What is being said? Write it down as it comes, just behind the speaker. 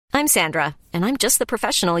I'm Sandra, and I'm just the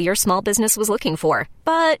professional your small business was looking for.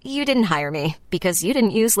 But you didn't hire me because you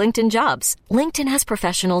didn't use LinkedIn Jobs. LinkedIn has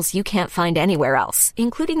professionals you can't find anywhere else,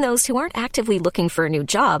 including those who aren't actively looking for a new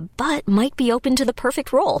job, but might be open to the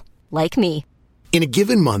perfect role, like me. In a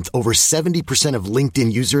given month, over 70% of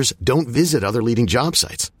LinkedIn users don't visit other leading job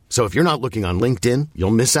sites. So if you're not looking on LinkedIn,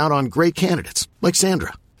 you'll miss out on great candidates like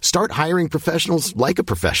Sandra. Start hiring professionals like a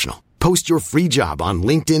professional. Post your free job on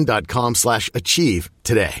linkedin.com/achieve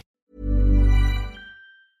today.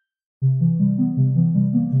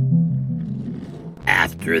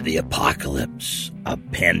 After the Apocalypse, a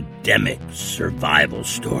pandemic survival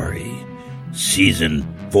story. Season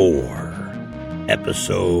 4,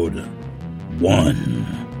 Episode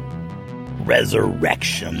 1,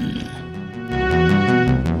 Resurrection.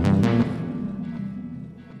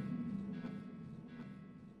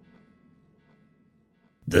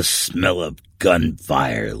 The smell of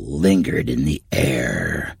gunfire lingered in the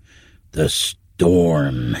air. The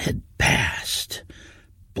storm had passed.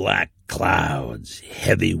 Black clouds,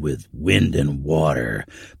 heavy with wind and water,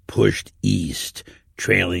 pushed east,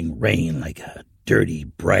 trailing rain like a dirty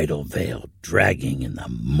bridal veil dragging in the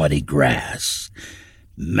muddy grass.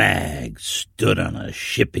 Mag stood on a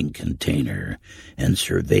shipping container and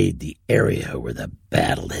surveyed the area where the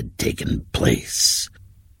battle had taken place.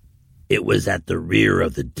 It was at the rear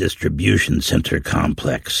of the distribution center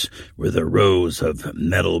complex, where the rows of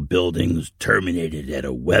metal buildings terminated at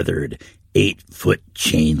a weathered 8-foot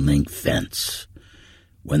chain-link fence.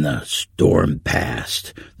 When the storm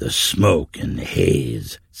passed, the smoke and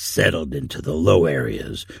haze settled into the low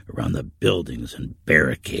areas around the buildings and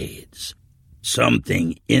barricades.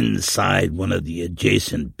 Something inside one of the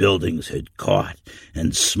adjacent buildings had caught,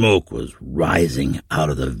 and smoke was rising out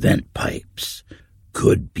of the vent pipes.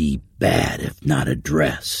 Could be bad if not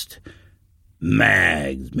addressed.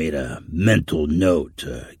 Mags made a mental note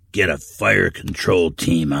to get a fire control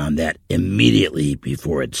team on that immediately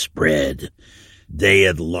before it spread. They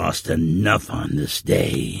had lost enough on this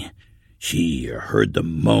day. She heard the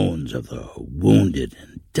moans of the wounded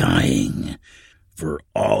and dying. For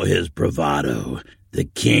all his bravado, the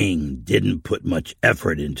king didn't put much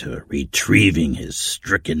effort into retrieving his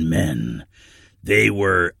stricken men. They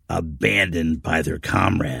were abandoned by their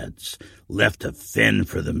comrades, left to fend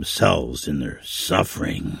for themselves in their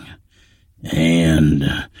suffering.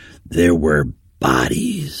 And there were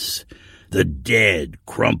bodies. The dead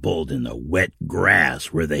crumpled in the wet grass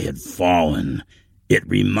where they had fallen. It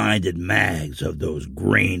reminded Mags of those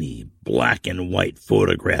grainy, black and white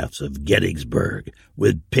photographs of Gettysburg,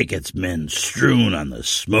 with Pickett's men strewn on the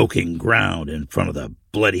smoking ground in front of the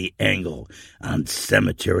bloody angle on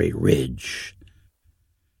Cemetery Ridge.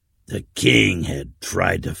 The king had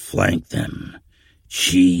tried to flank them.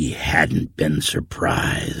 She hadn't been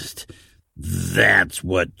surprised. That's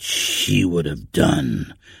what she would have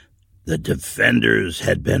done. The defenders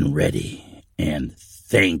had been ready, and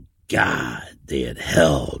thank God they had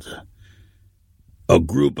held. A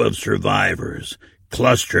group of survivors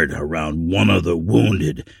clustered around one of the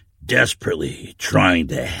wounded, desperately trying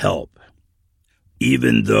to help.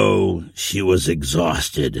 Even though she was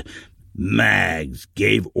exhausted, Mags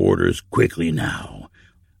gave orders quickly now,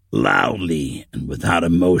 loudly and without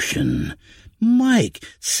emotion. "Mike,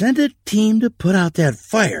 send a team to put out that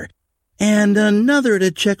fire, and another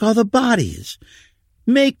to check all the bodies.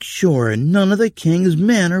 Make sure none of the king's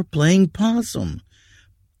men are playing possum.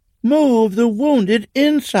 Move the wounded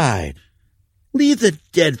inside. Leave the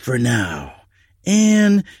dead for now.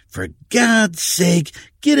 And, for God's sake,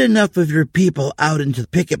 get enough of your people out into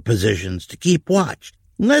picket positions to keep watch.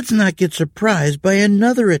 Let's not get surprised by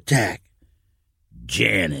another attack."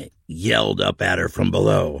 Janet yelled up at her from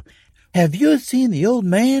below. "Have you seen the old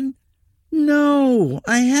man?" "No,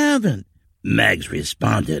 I haven't," Mags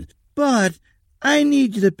responded. "But I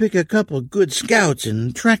need you to pick a couple good scouts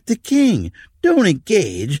and track the king. Don't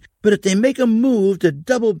engage, but if they make a move to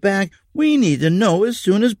double back, we need to know as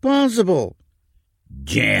soon as possible."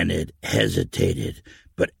 Janet hesitated,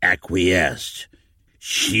 but acquiesced.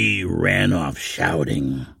 She ran off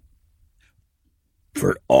shouting.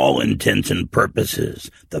 For all intents and purposes,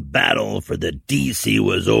 the battle for the DC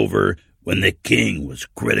was over when the king was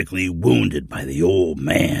critically wounded by the old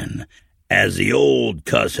man. As the old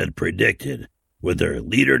cuss had predicted, with their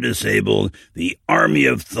leader disabled, the army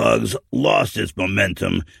of thugs lost its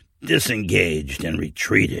momentum, disengaged, and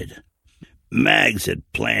retreated. Mags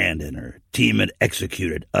had planned and her team had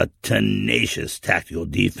executed a tenacious tactical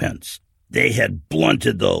defense. They had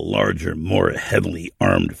blunted the larger, more heavily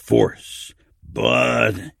armed force.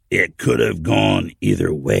 But it could have gone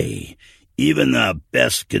either way. Even the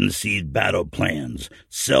best-conceived battle plans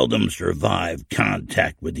seldom survive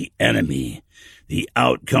contact with the enemy. The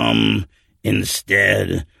outcome,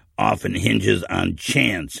 instead, often hinges on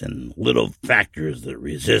chance and little factors that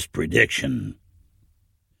resist prediction.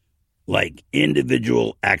 Like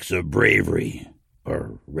individual acts of bravery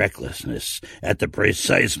or recklessness at the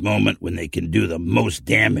precise moment when they can do the most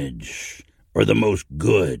damage or the most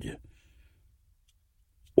good.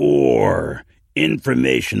 Or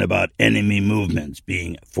information about enemy movements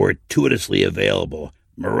being fortuitously available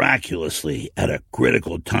miraculously at a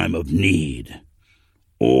critical time of need.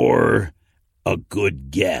 Or a good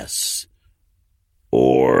guess.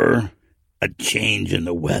 Or a change in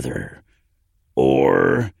the weather.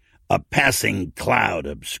 Or a passing cloud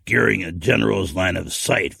obscuring a general's line of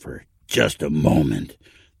sight for just a moment.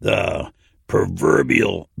 The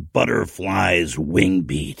proverbial butterfly's wing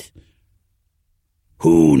beat.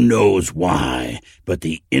 Who knows why, but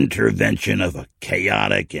the intervention of a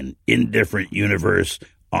chaotic and indifferent universe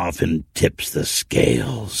often tips the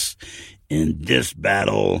scales. In this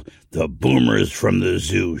battle, the boomers from the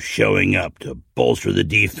zoo showing up to bolster the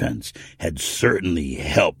defense had certainly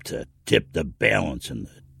helped to tip the balance in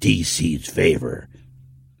the DC's favor.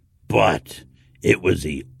 But it was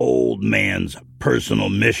the old man's personal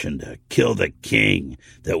mission to kill the king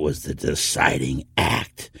that was the deciding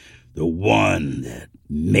act, the one that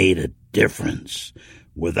made a difference.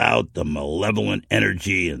 Without the malevolent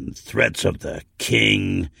energy and threats of the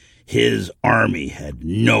king, his army had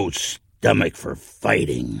no stomach for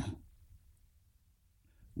fighting.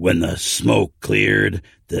 When the smoke cleared,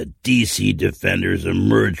 the DC defenders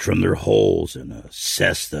emerged from their holes and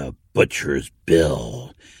assessed the butcher's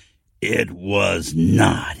bill. It was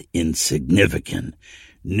not insignificant.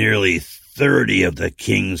 Nearly 30 of the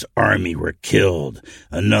king's army were killed.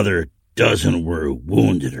 Another dozen were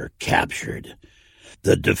wounded or captured.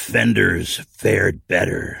 The defenders fared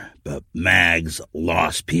better, but Mags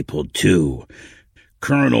lost people too.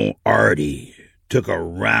 Colonel Artie took a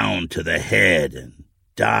round to the head and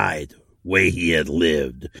died the way he had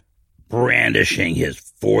lived, brandishing his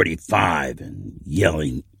 .45 and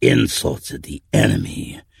yelling insults at the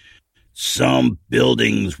enemy. Some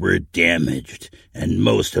buildings were damaged, and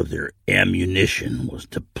most of their ammunition was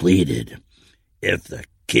depleted. If the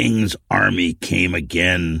king's army came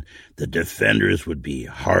again, the defenders would be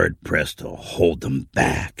hard-pressed to hold them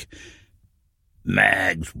back.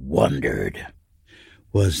 Mags wondered,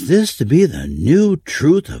 was this to be the new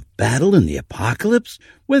truth of battle in the apocalypse?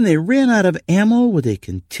 When they ran out of ammo, would they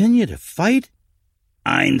continue to fight?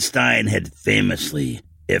 Einstein had famously,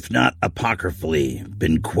 if not apocryphally,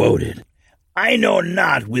 been quoted, "I know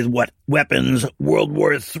not with what weapons World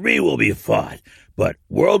War III will be fought, but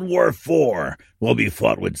World War IV will be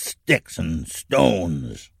fought with sticks and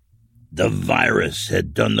stones." The virus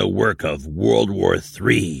had done the work of World War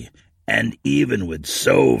III, and even with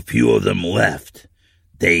so few of them left,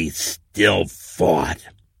 they still fought.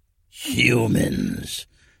 Humans.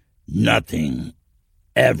 Nothing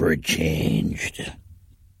ever changed.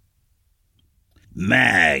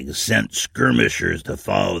 Mag sent skirmishers to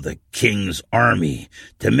follow the king's army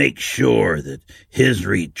to make sure that his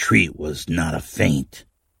retreat was not a feint.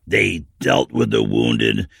 They dealt with the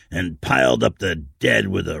wounded and piled up the dead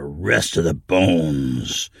with the rest of the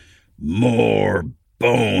bones. More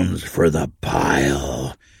bones for the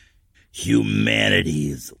pile.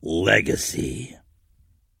 Humanity's legacy.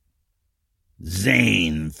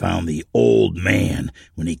 Zane found the old man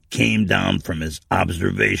when he came down from his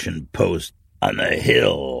observation post on the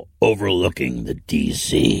hill overlooking the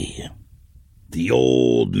DC. The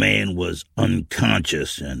old man was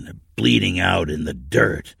unconscious and bleeding out in the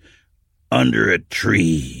dirt, under a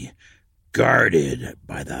tree, guarded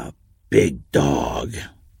by the big dog.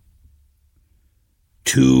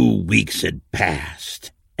 2 weeks had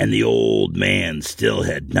passed, and the old man still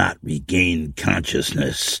had not regained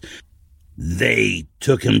consciousness. They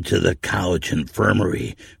took him to the college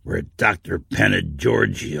infirmary, where Dr.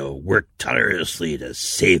 Panaggiorgio worked tirelessly to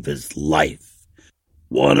save his life.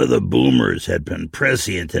 One of the boomers had been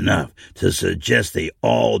prescient enough to suggest they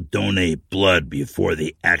all donate blood before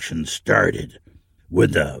the action started.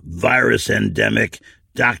 With the virus endemic,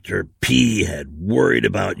 Dr. P had worried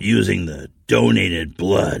about using the donated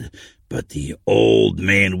blood, but the old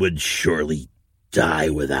man would surely die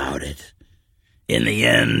without it. In the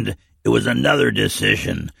end, it was another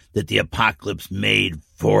decision that the apocalypse made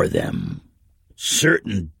for them.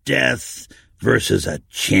 Certain death versus a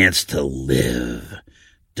chance to live.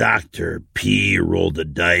 Dr. P rolled the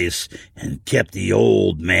dice and kept the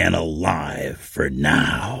old man alive for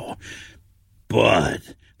now.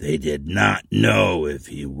 But they did not know if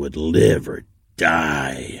he would live or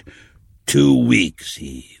die. 2 weeks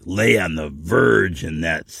he lay on the verge in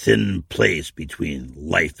that thin place between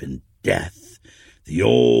life and death. The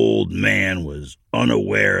old man was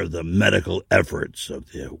unaware of the medical efforts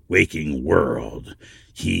of the waking world.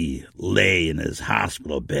 He lay in his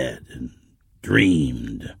hospital bed and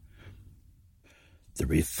dreamed. The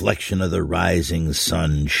reflection of the rising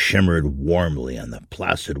sun shimmered warmly on the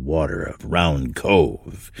placid water of Round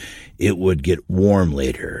Cove. It would get warm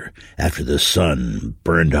later, after the sun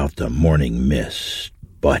burned out the morning mist.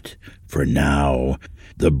 But for now,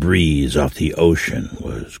 the breeze off the ocean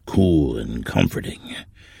was cool and comforting.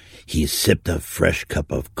 He sipped a fresh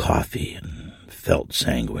cup of coffee and felt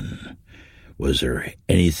sanguine. Was there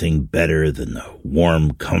anything better than the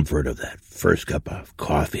warm comfort of that first cup of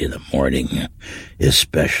coffee in the morning,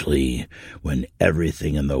 especially when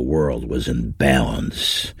everything in the world was in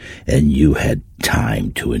balance and you had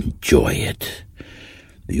time to enjoy it?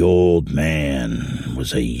 The old man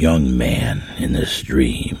was a young man in this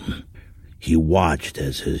dream. He watched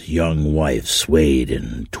as his young wife swayed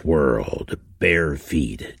and twirled, bare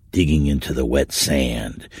feet digging into the wet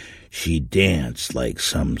sand. She danced like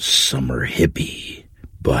some summer hippie,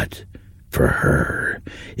 but for her,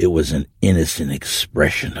 it was an innocent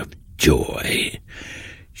expression of joy.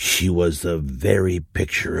 She was the very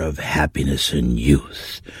picture of happiness and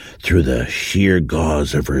youth. Through the sheer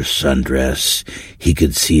gauze of her sundress, he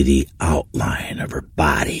could see the outline of her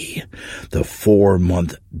body. The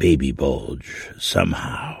 4-month baby bulge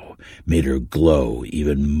somehow made her glow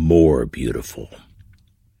even more beautiful.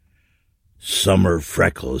 Summer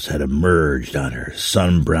freckles had emerged on her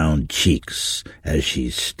sun-browned cheeks as she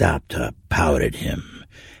stopped to pout at him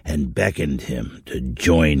and beckoned him to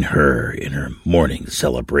join her in her morning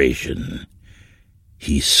celebration.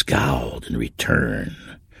 He scowled in return,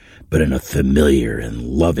 but in a familiar and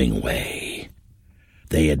loving way.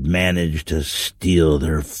 They had managed to steal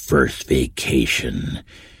their first vacation.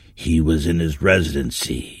 He was in his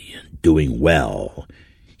residency, doing well.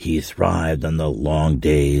 He thrived on the long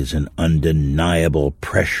days and undeniable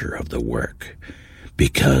pressure of the work,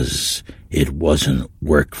 because it wasn't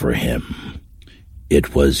work for him.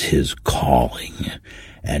 It was his calling,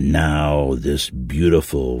 and now this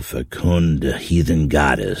beautiful, fecund heathen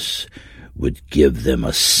goddess would give them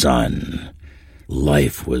a son.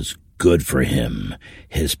 Life was good for him.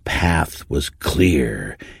 His path was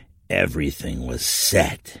clear. Everything was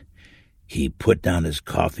set. He put down his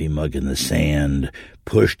coffee mug in the sand,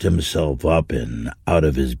 pushed himself up and out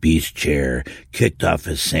of his beach chair, kicked off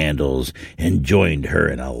his sandals, and joined her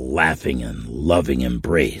in a laughing and loving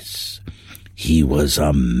embrace. He was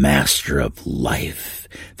a master of life.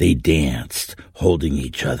 They danced, holding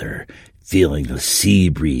each other, feeling the sea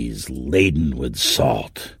breeze laden with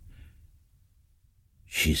salt.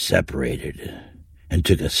 She separated and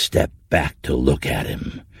took a step back to look at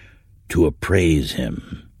him, to appraise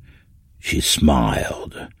him. She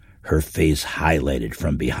smiled, her face highlighted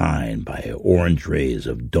from behind by orange rays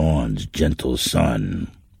of dawn's gentle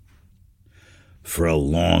sun. For a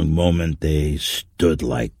long moment they stood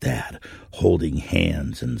like that, holding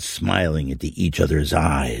hands and smiling into each other's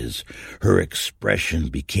eyes. Her expression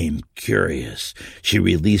became curious. She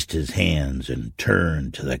released his hands and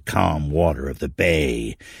turned to the calm water of the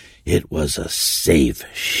bay. It was a safe,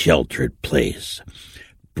 sheltered place.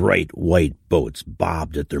 Bright white boats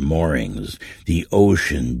bobbed at their moorings. The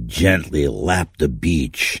ocean gently lapped the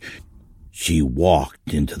beach. She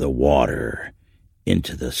walked into the water,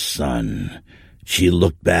 into the sun. She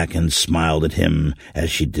looked back and smiled at him as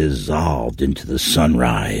she dissolved into the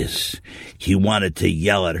sunrise. He wanted to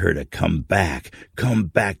yell at her to come back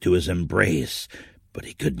to his embrace, but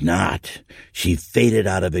he could not. She faded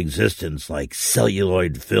out of existence like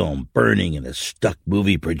celluloid film burning in a stuck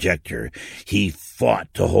movie projector. He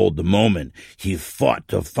fought to hold the moment. He fought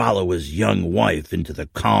to follow his young wife into the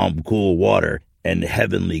calm, cool water and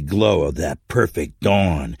heavenly glow of that perfect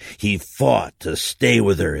dawn. He fought to stay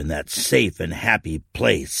with her in that safe and happy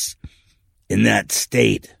place, in that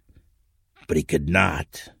state, but he could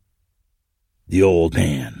not. The old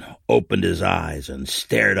man opened his eyes and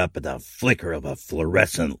stared up at the flicker of a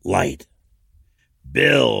fluorescent light.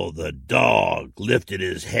 Bill, the dog, lifted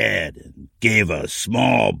his head and gave a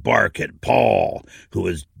small bark at Paul, who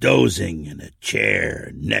was dozing in a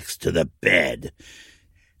chair next to the bed.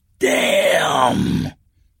 "Damn!"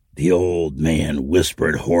 the old man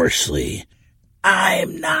whispered hoarsely.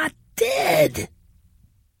 "I'm not dead."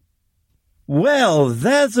 "Well,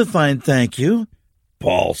 that's a fine thank you,"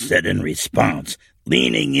 Paul said in response,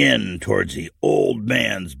 leaning in towards the old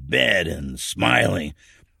man's bed and smiling.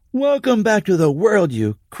 "Welcome back to the world,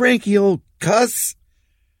 you cranky old cuss."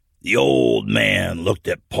 The old man looked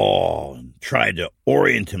at Paul and tried to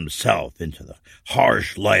orient himself into the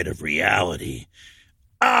harsh light of reality.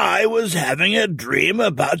 I was having a dream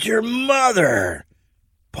about your mother.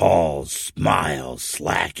 Paul's smile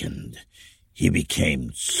slackened. He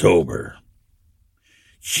became sober.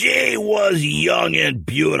 She was young and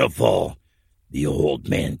beautiful, the old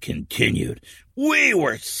man continued. We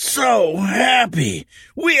were so happy.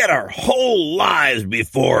 We had our whole lives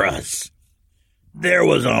before us. There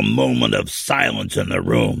was a moment of silence in the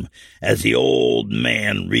room as the old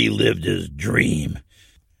man relived his dream.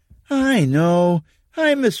 I know.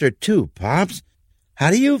 I miss her too, Pops.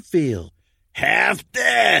 How do you feel? Half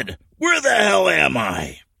dead. Where the hell am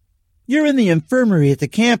I? You're in the infirmary at the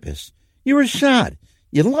campus. You were shot.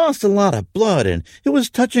 You lost a lot of blood, and it was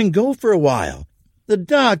touch and go for a while. The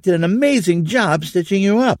doc did an amazing job stitching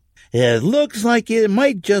you up. It looks like it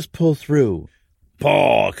might just pull through.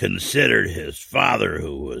 Paul considered his father,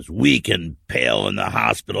 who was weak and pale in the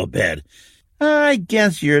hospital bed. I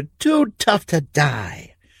guess you're too tough to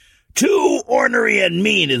die. Too ornery and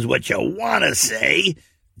mean is what you want to say.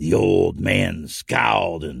 The old man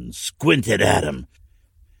scowled and squinted at him.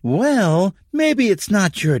 Well, maybe it's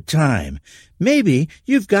not your time. Maybe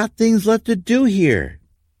you've got things left to do here.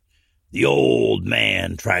 The old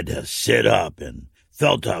man tried to sit up and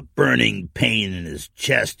felt a burning pain in his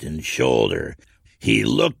chest and shoulder. He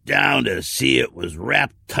looked down to see it was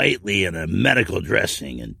wrapped tightly in a medical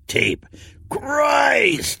dressing and tape.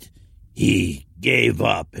 Christ! He gave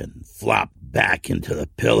up and flopped back into the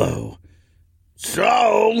pillow.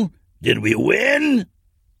 So, did we win?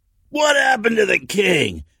 What happened to the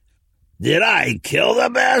king? Did I kill the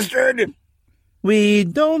bastard? We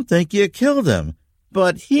don't think you killed him,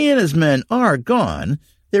 but he and his men are gone.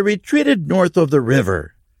 They retreated north of the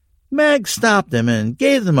river. Mag stopped them and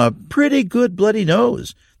gave them a pretty good bloody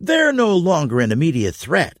nose. They're no longer an immediate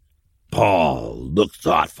threat. Paul looked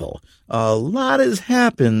thoughtful. A lot has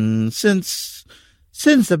happened since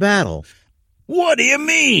the battle. What do you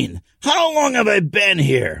mean? How long have I been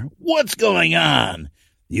here? What's going on?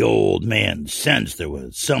 The old man sensed there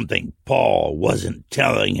was something Paul wasn't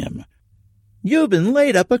telling him. You've been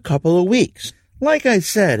laid up a couple of weeks. Like I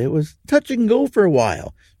said, it was touch and go for a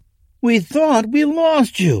while. We thought we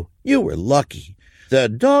lost you. You were lucky. The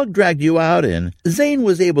dog dragged you out, and Zane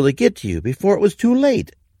was able to get to you before it was too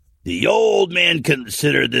late. The old man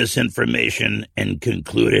considered this information and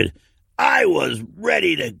concluded, I was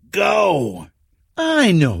ready to go.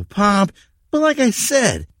 I know, Pop, but like I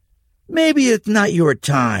said, maybe it's not your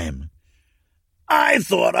time. I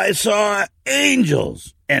thought I saw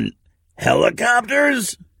angels and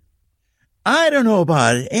helicopters. I don't know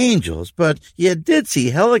about angels, but you did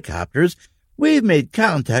see helicopters. We've made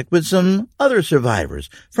contact with some other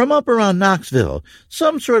survivors from up around Knoxville,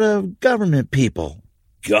 some sort of government people.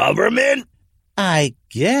 Government? I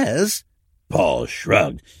guess. Paul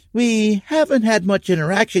shrugged. We haven't had much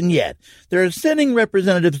interaction yet. They're sending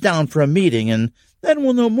representatives down for a meeting, and then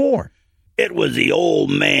we'll know more. It was the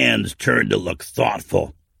old man's turn to look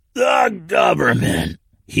thoughtful. The government,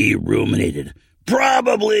 he ruminated,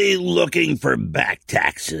 probably looking for back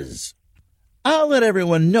taxes. I'll let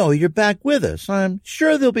everyone know you're back with us. I'm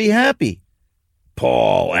sure they'll be happy.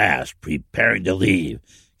 Paul asked, preparing to leave.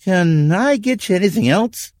 Can I get you anything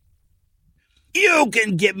else? You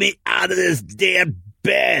can get me out of this damn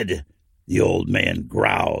bed, the old man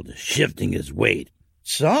growled, shifting his weight.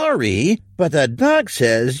 Sorry, but the doc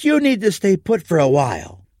says you need to stay put for a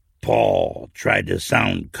while. Paul tried to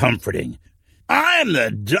sound comforting. I'm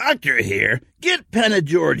the doctor here. Get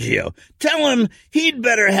Giorgio. Tell him he'd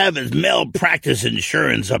better have his malpractice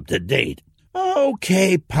insurance up to date.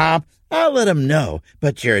 Okay, Pop, I'll let him know,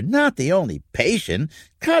 but you're not the only patient.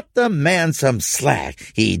 Cut the man some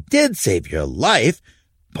slack. He did save your life.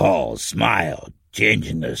 Paul smiled,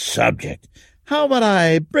 changing the subject. How about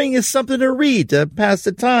I bring you something to read to pass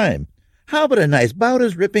the time? How about a nice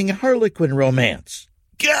bout-as-ripping Harlequin romance?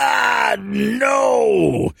 God,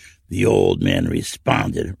 no! The old man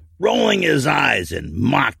responded, rolling his eyes in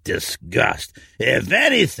mock disgust. If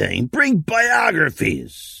anything, bring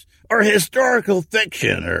biographies, or historical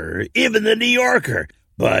fiction, or even the New Yorker.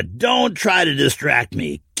 But don't try to distract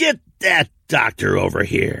me. Get that doctor over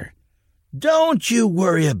here. Don't you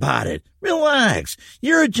worry about it. Relax.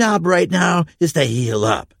 Your job right now is to heal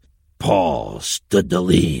up. Paul stood to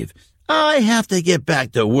leave. I have to get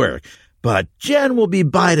back to work, but Jen will be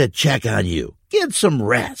by to check on you. Get some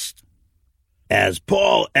rest. As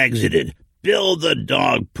Paul exited, Bill the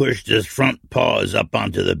dog pushed his front paws up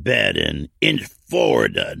onto the bed and inched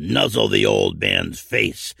forward to nuzzle the old man's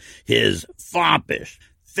face. His foppish,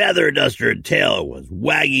 feather-dustered tail was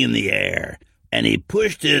wagging in the air. and he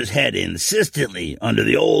pushed his head insistently under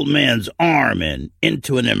the old man's arm and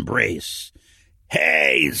into an embrace.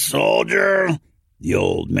 "Hey, soldier!" The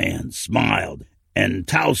old man smiled and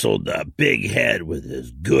tousled the big head with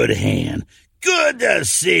his good hand. "Good to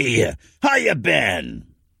see you. How you been?"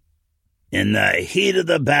 In the heat of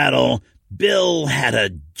the battle, Bill had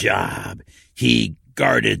a job. He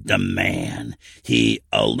guarded the man. He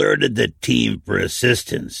alerted the team for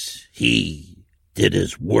assistance. He did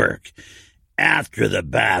his work. After the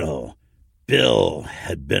battle, Bill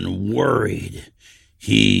had been worried.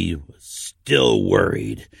 He was still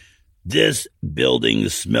worried. This building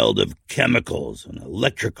smelled of chemicals and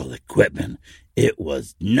electrical equipment. It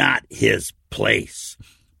was not his place.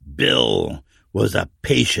 Bill was a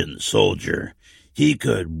patient soldier. He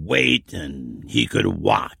could wait and he could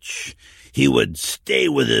watch. He would stay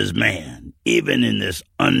with his man, even in this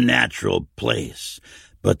unnatural place.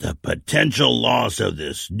 But the potential loss of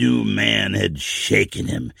this new man had shaken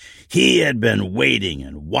him. He had been waiting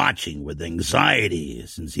and watching with anxiety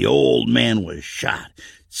since the old man was shot.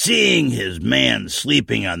 Seeing his man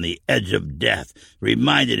sleeping on the edge of death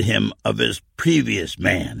reminded him of his previous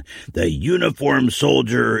man, the uniformed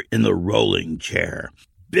soldier in the rolling chair.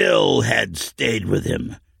 Bill had stayed with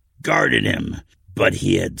him, guarded him, but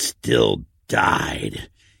he had still died.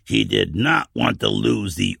 He did not want to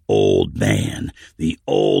lose the old man. The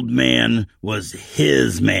old man was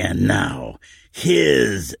his man now,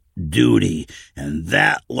 his duty, and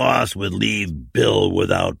that loss would leave Bill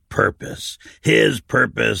without purpose. His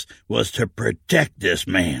purpose was to protect this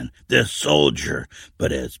man, this soldier.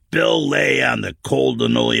 But as Bill lay on the cold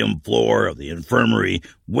linoleum floor of the infirmary,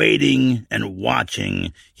 waiting and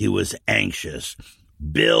watching, he was anxious.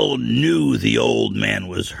 Bill knew the old man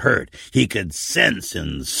was hurt. He could sense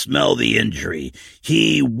and smell the injury.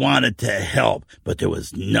 He wanted to help, but there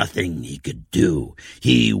was nothing he could do.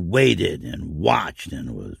 He waited and watched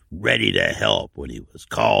and was ready to help when he was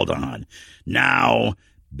called on. Now,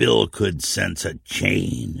 Bill could sense a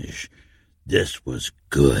change. This was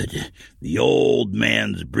good. The old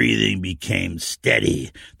man's breathing became steady.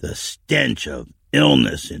 The stench of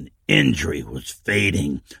illness and injury was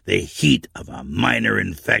fading. The heat of a minor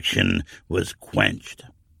infection was quenched.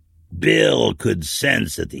 Bill could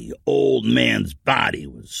sense that the old man's body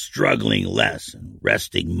was struggling less and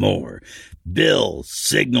resting more. Bill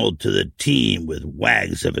signaled to the team with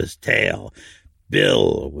wags of his tail.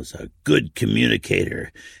 Bill was a good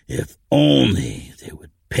communicator. If only they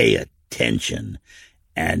would pay attention.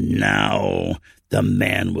 And now the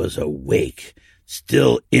man was awake.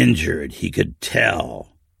 Still injured, he could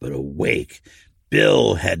tell, but awake.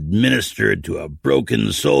 Bill had ministered to a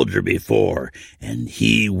broken soldier before, and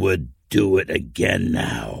he would do it again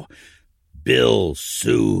now. Bill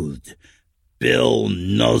soothed. Bill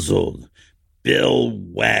nuzzled. Bill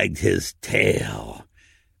wagged his tail.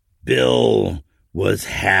 Bill was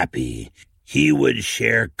happy. He would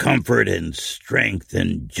share comfort and strength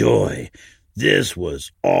and joy. This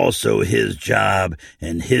was also his job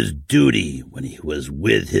and his duty when he was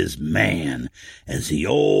with his man. As the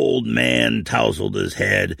old man tousled his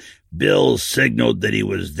head, Bill signaled that he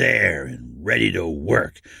was there and ready to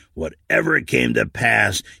work. Whatever came to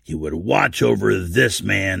pass, he would watch over this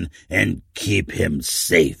man and keep him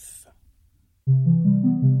safe.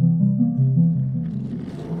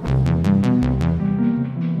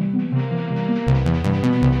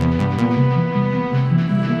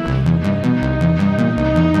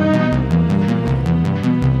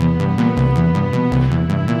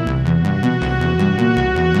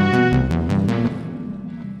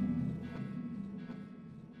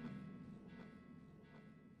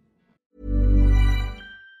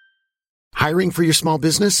 Hiring for your small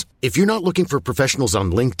business? If you're not looking for professionals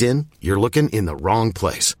on LinkedIn, you're looking in the wrong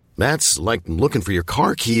place. That's like looking for your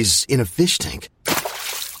car keys in a fish tank.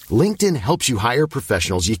 LinkedIn helps you hire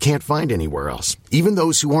professionals you can't find anywhere else, even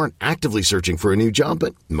those who aren't actively searching for a new job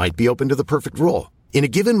but might be open to the perfect role. In a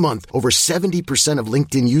given month, over 70% of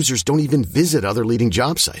LinkedIn users don't even visit other leading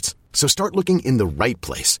job sites. So start looking in the right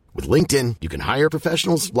place. With LinkedIn, you can hire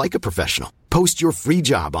professionals like a professional. Post your free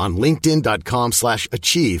job on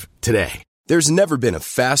linkedin.com/achieve today. There's never been a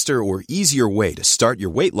faster or easier way to start your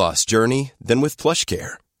weight loss journey than with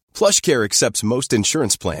PlushCare. PlushCare accepts most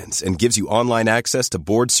insurance plans and gives you online access to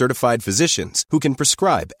board-certified physicians who can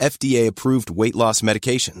prescribe FDA-approved weight loss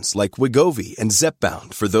medications like Wegovy and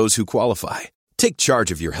Zepbound for those who qualify. Take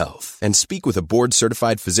charge of your health and speak with a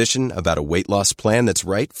board-certified physician about a weight loss plan that's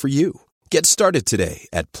right for you. Get started today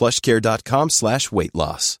at plushcare.com/weight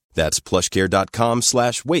loss. That's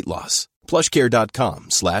plushcare.com/weight loss.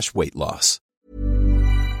 plushcare.com/weight loss.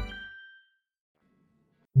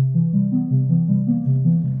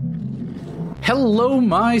 Hello,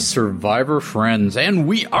 my Survivor friends, and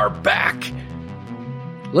we are back!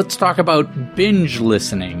 Let's talk about binge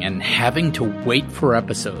listening and having to wait for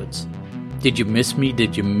episodes. Did you miss me?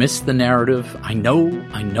 Did you miss the narrative? I know.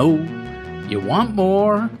 You want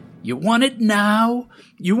more. You want it now.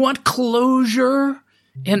 You want closure.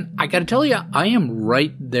 And I gotta tell you, I am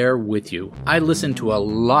right there with you. I listen to a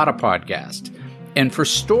lot of podcasts. And for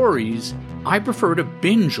stories, I prefer to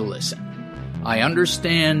binge listen. I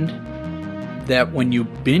understand that when you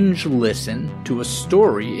binge listen to a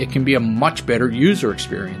story, it can be a much better user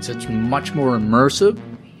experience. It's much more immersive,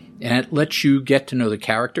 and it lets you get to know the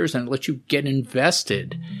characters, and it lets you get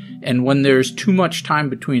invested. And when there's too much time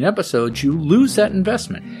between episodes, you lose that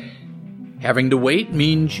investment. Having to wait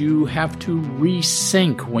means you have to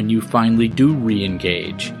resync when you finally do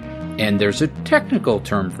re-engage. And there's a technical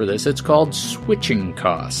term for this. It's called switching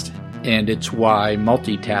cost. And it's why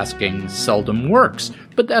multitasking seldom works.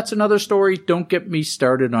 But that's another story. Don't get me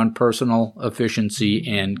started on personal efficiency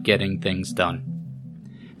and getting things done.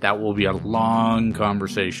 That will be a long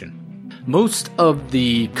conversation. Most of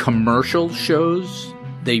the commercial shows,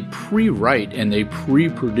 they pre-write and they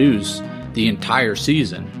pre-produce the entire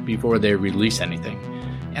season before they release anything.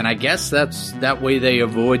 And I guess that's that way they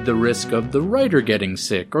avoid the risk of the writer getting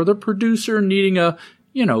sick or the producer needing a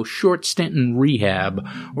short stint in rehab,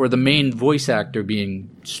 or the main voice actor being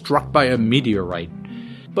struck by a meteorite.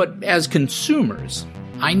 But as consumers,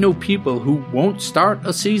 I know people who won't start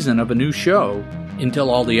a season of a new show until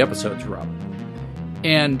all the episodes are up.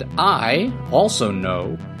 And I also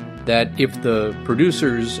know that if the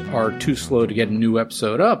producers are too slow to get a new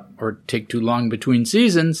episode up or take too long between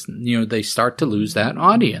seasons, they start to lose that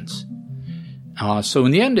audience. So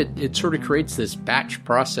in the end, it sort of creates this batch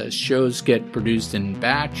process. Shows get produced in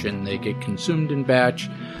batch and they get consumed in batch.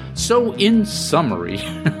 So in summary,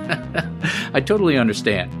 I totally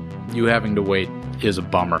understand you having to wait is a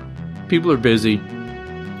bummer. People are busy.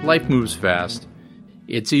 Life moves fast.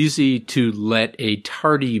 It's easy to let a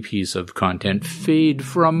tardy piece of content fade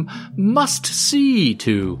from must-see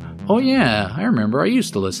to, oh yeah, I remember, I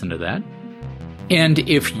used to listen to that. And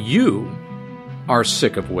if you are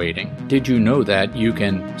sick of waiting, did you know that you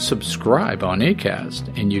can subscribe on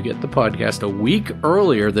Acast and you get the podcast a week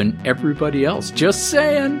earlier than everybody else? Just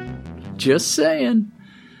saying.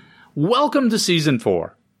 Welcome to Season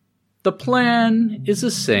 4. The plan is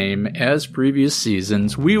the same as previous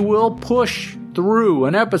seasons. We will push through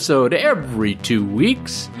an episode every 2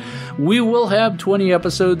 weeks. We will have 20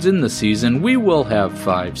 episodes in the season. We will have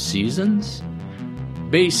 5 seasons.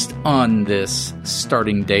 Based on this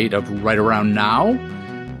starting date of right around now,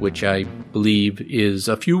 which I believe is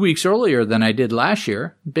a few weeks earlier than I did last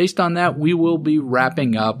year, based on that, we will be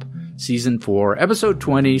wrapping up Season 4, Episode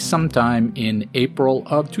 20, sometime in April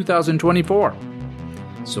of 2024.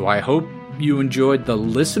 So I hope you enjoyed the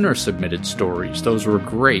listener-submitted stories. Those were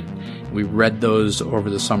great. We read those over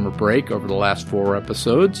the summer break, over the last 4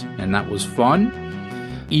 episodes, and that was fun.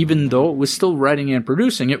 Even though it was still writing and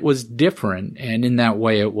producing, it was different, and in that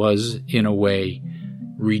way it was, in a way,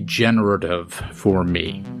 regenerative for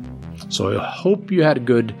me. So I hope you had a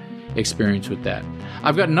good experience with that.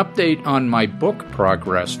 I've got an update on my book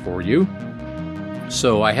progress for you.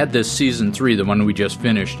 So I had this Season 3, the one we just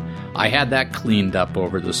finished. I had that cleaned up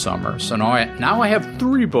over the summer. So now I have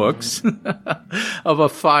 3 books of a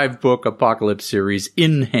 5-book apocalypse series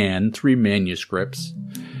in hand, 3 manuscripts.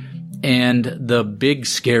 And the big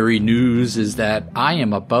scary news is that I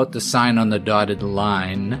am about to sign on the dotted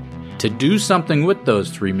line to do something with those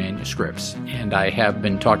 3 manuscripts. And I have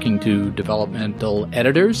been talking to developmental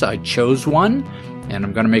editors. I chose one, and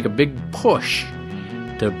I'm going to make a big push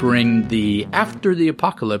to bring the After the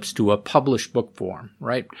Apocalypse to a published book form,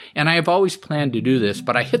 right? And I have always planned to do this,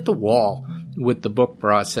 but I hit the wall with the book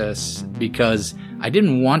process because I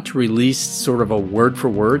didn't want to release sort of a word for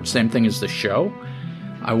word, same thing as the show.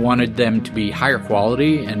 I wanted them to be higher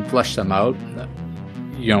quality and flesh them out.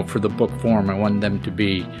 For the book form, I wanted them to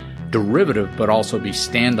be derivative, but also be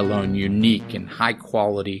standalone, unique, and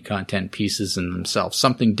high-quality content pieces in themselves,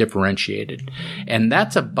 something differentiated. And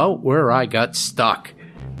that's about where I got stuck,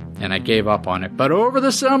 and I gave up on it. But over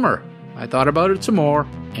the summer, I thought about it some more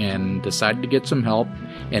and decided to get some help.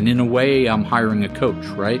 And in a way, I'm hiring a coach,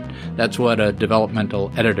 right? That's what a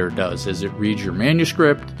developmental editor does, is it reads your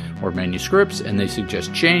manuscript or manuscripts, and they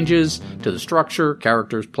suggest changes to the structure,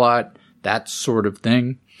 characters, plot, that sort of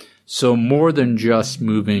thing. So more than just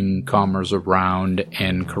moving commas around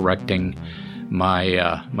and correcting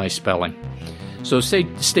my spelling. So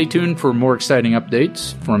stay tuned for more exciting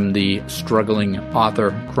updates from the Struggling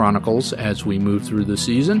Author Chronicles as we move through the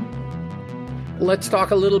season. let's talk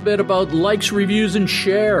a little bit about likes, reviews, and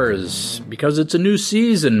shares, because it's a new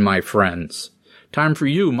season, my friends. Time for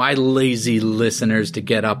you, my lazy listeners, to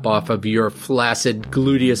get up off of your flaccid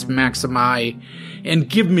gluteus maximi and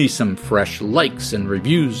give me some fresh likes and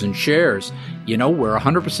reviews and shares. You know, we're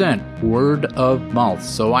 100% word of mouth,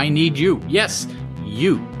 so I need you. Yes,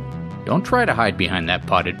 you. Don't try to hide behind that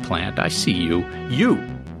potted plant. I see you. You.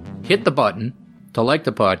 Hit the button to like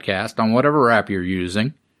the podcast on whatever app you're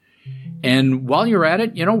using. And while you're at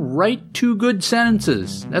it, write 2 good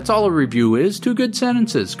sentences. That's all a review is, 2 good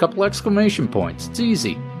sentences, couple exclamation points. It's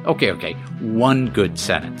easy. Okay, 1 good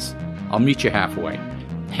sentence. I'll meet you halfway.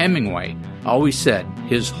 Hemingway always said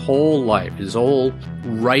his whole life, his whole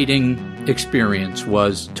writing experience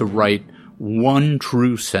was to write 1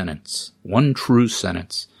 true sentence. 1 true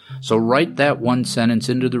sentence. So write that 1 sentence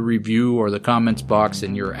into the review or the comments box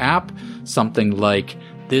in your app. Something like,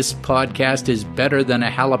 "This podcast is better than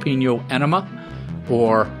a jalapeno enema,"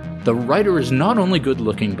 or "The writer is not only good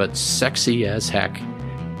looking, but sexy as heck."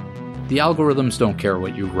 The algorithms don't care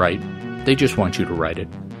what you write. They just want you to write it.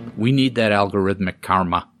 We need that algorithmic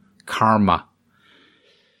karma.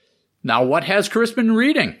 Now, what has Chris been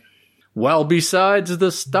reading? Well, besides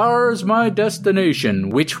The Star's My Destination,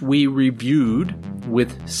 which we reviewed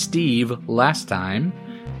with Steve last time,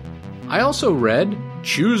 I also read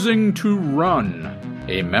Choosing to Run,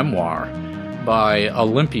 a memoir by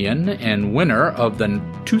Olympian and winner of the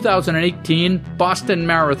 2018 Boston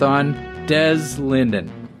Marathon, Des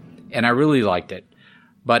Linden. And I really liked it.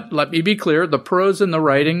 But let me be clear, the prose and the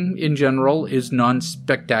writing in general is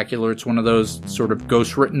non-spectacular. It's one of those sort of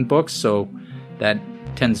ghost-written books, so that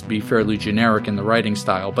tends to be fairly generic in the writing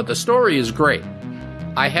style. But the story is great.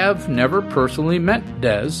 I have never personally met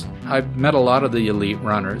Des. I've met a lot of the elite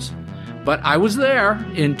runners. But I was there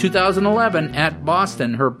in 2011 at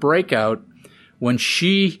Boston, her breakout, when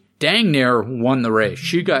she dang near won the race.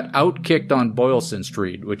 She got outkicked on Boylston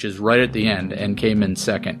Street, which is right at the end, and came in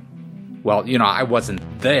second. Well, I wasn't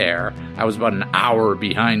there. I was about an hour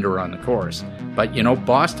behind her on the course. But,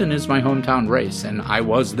 Boston is my hometown race, and I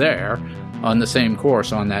was there on the same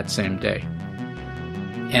course on that same day.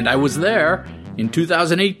 And I was there in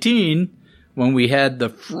 2018 when we had the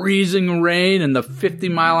freezing rain and the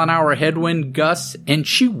 50-mile-an-hour headwind gusts, and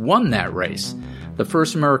she won that race. The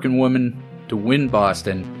first American woman to win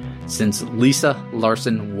Boston since Lisa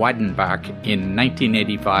Larsen Weidenbach in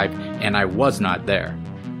 1985, and I was not there.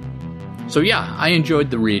 So yeah, I enjoyed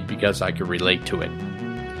the read because I could relate to it.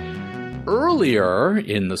 Earlier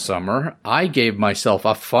in the summer, I gave myself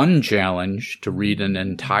a fun challenge to read an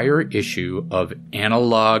entire issue of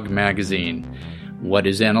Analog Magazine. What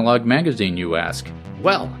is Analog Magazine, you ask?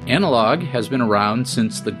 Well, Analog has been around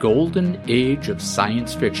since the golden age of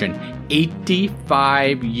science fiction.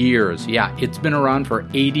 85 years. Yeah, it's been around for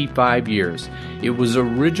 85 years. It was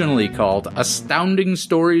originally called Astounding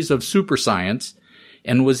Stories of Super Science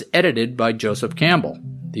and was edited by Joseph Campbell,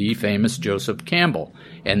 the famous Joseph Campbell.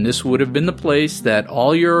 And this would have been the place that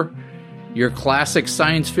all your classic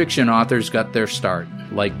science fiction authors got their start,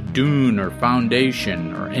 like Dune or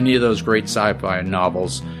Foundation or any of those great sci-fi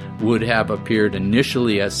novels would have appeared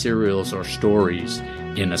initially as serials or stories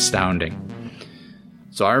in Astounding.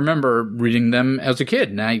 So I remember reading them as a kid,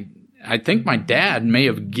 and I think my dad may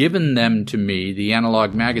have given them to me, the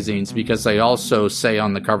Analog magazines, because they also say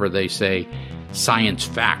on the cover, they say science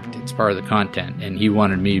fact. It's part of the content, and he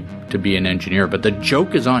wanted me to be an engineer. But the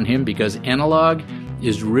joke is on him because Analog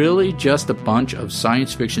is really just a bunch of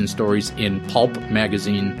science fiction stories in pulp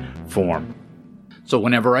magazine form. So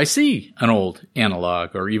whenever I see an old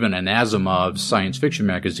Analog or even an Asimov science fiction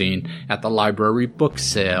magazine at the library book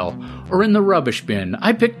sale or in the rubbish bin,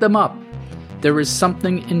 I pick them up. There is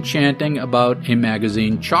something enchanting about a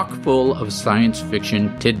magazine chock full of science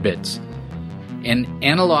fiction tidbits. And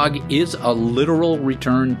Analog is a literal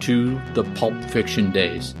return to the pulp fiction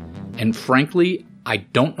days. And frankly, I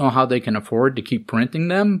don't know how they can afford to keep printing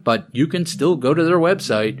them, but you can still go to their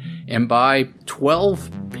website and buy 12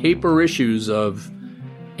 paper issues of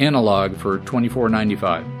Analog for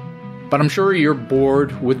 $24.95. But I'm sure you're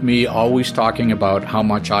bored with me always talking about how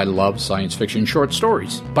much I love science fiction short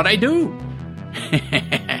stories. But I do!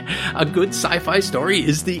 A good sci-fi story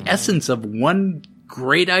is the essence of one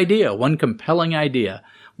great idea, one compelling idea,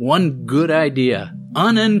 one good idea,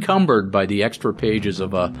 unencumbered by the extra pages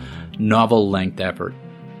of a novel-length effort.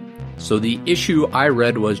 So the issue I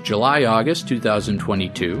read was July-August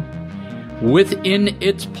 2022. Within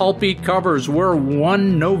its pulpy covers were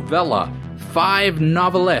 1 novella, 5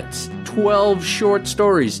 novelettes, 12 short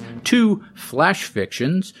stories, 2 flash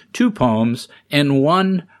fictions, 2 poems, and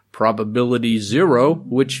 1 Probability Zero,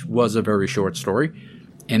 which was a very short story,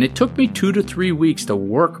 and it took me 2 to 3 weeks to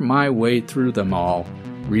work my way through them all,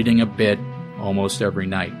 reading a bit almost every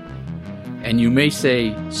night. And you may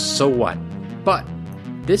say, so what? But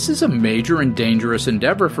this is a major and dangerous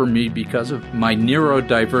endeavor for me because of my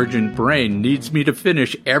neurodivergent brain needs me to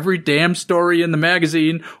finish every damn story in the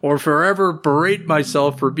magazine or forever berate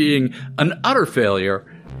myself for being an utter failure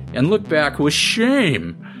and look back with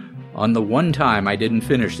shame on the one time I didn't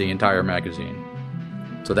finish the entire magazine.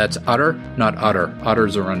 So that's utter, not utter.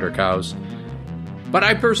 Utters are under cows. But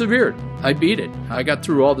I persevered. I beat it. I got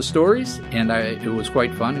through all the stories, and it was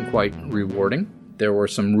quite fun and quite rewarding. There were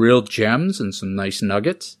some real gems and some nice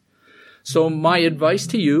nuggets. So my advice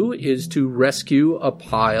to you is to rescue a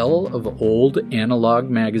pile of old analog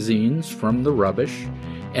magazines from the rubbish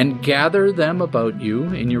and gather them about you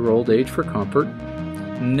in your old age for comfort.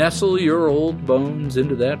 Nestle your old bones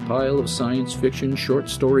into that pile of science fiction short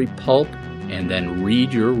story pulp and then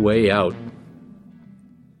read your way out.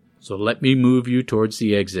 So let me move you towards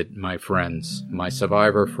the exit, my friends, my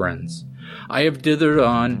survivor friends. I have dithered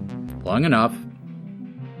on long enough.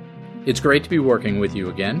 It's great to be working with you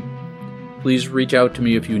again. Please reach out to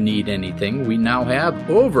me if you need anything. We now have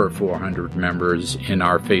over 400 members in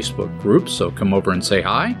our Facebook group, so come over and say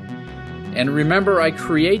hi. And remember, I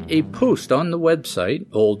create a post on the website,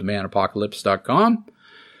 oldmanapocalypse.com,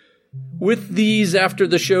 with these after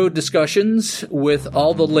the show discussions with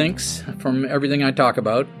all the links from everything I talk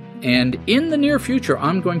about. And in the near future,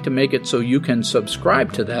 I'm going to make it so you can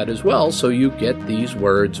subscribe to that as well, so you get these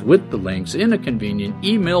words with the links in a convenient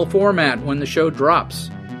email format when the show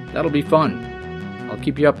drops. That'll be fun. I'll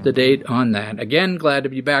keep you up to date on that. Again, glad to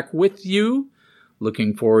be back with you.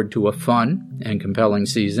 Looking forward to a fun and compelling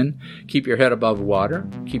season. Keep your head above water,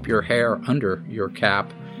 keep your hair under your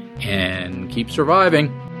cap, and keep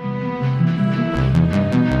surviving.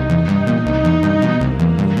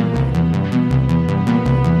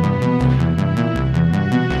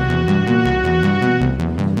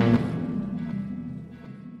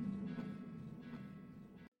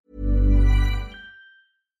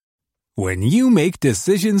 When you make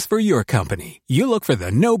decisions for your company, you look for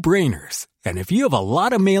the no-brainers. And if you have a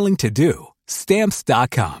lot of mailing to do,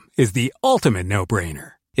 Stamps.com is the ultimate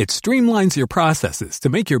no-brainer. It streamlines your processes to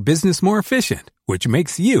make your business more efficient, which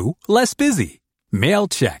makes you less busy. Mail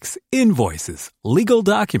checks, invoices, legal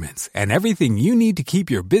documents, and everything you need to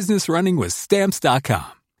keep your business running with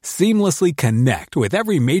Stamps.com. Seamlessly connect with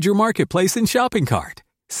every major marketplace and shopping cart.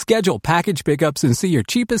 Schedule package pickups and see your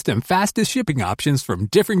cheapest and fastest shipping options from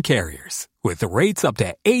different carriers, with rates up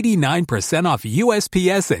to 89% off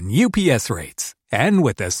USPS and UPS rates. And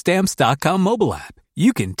with the Stamps.com mobile app,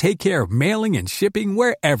 you can take care of mailing and shipping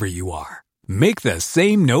wherever you are. Make the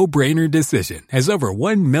same no-brainer decision as over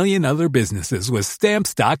 1 million other businesses with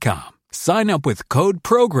Stamps.com. Sign up with code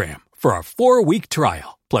PROGRAM for a 4-week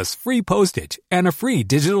trial, plus free postage and a free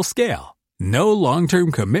digital scale. No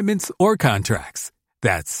long-term commitments or contracts.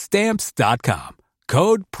 That's Stamps.com.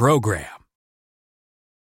 Code PROGRAM.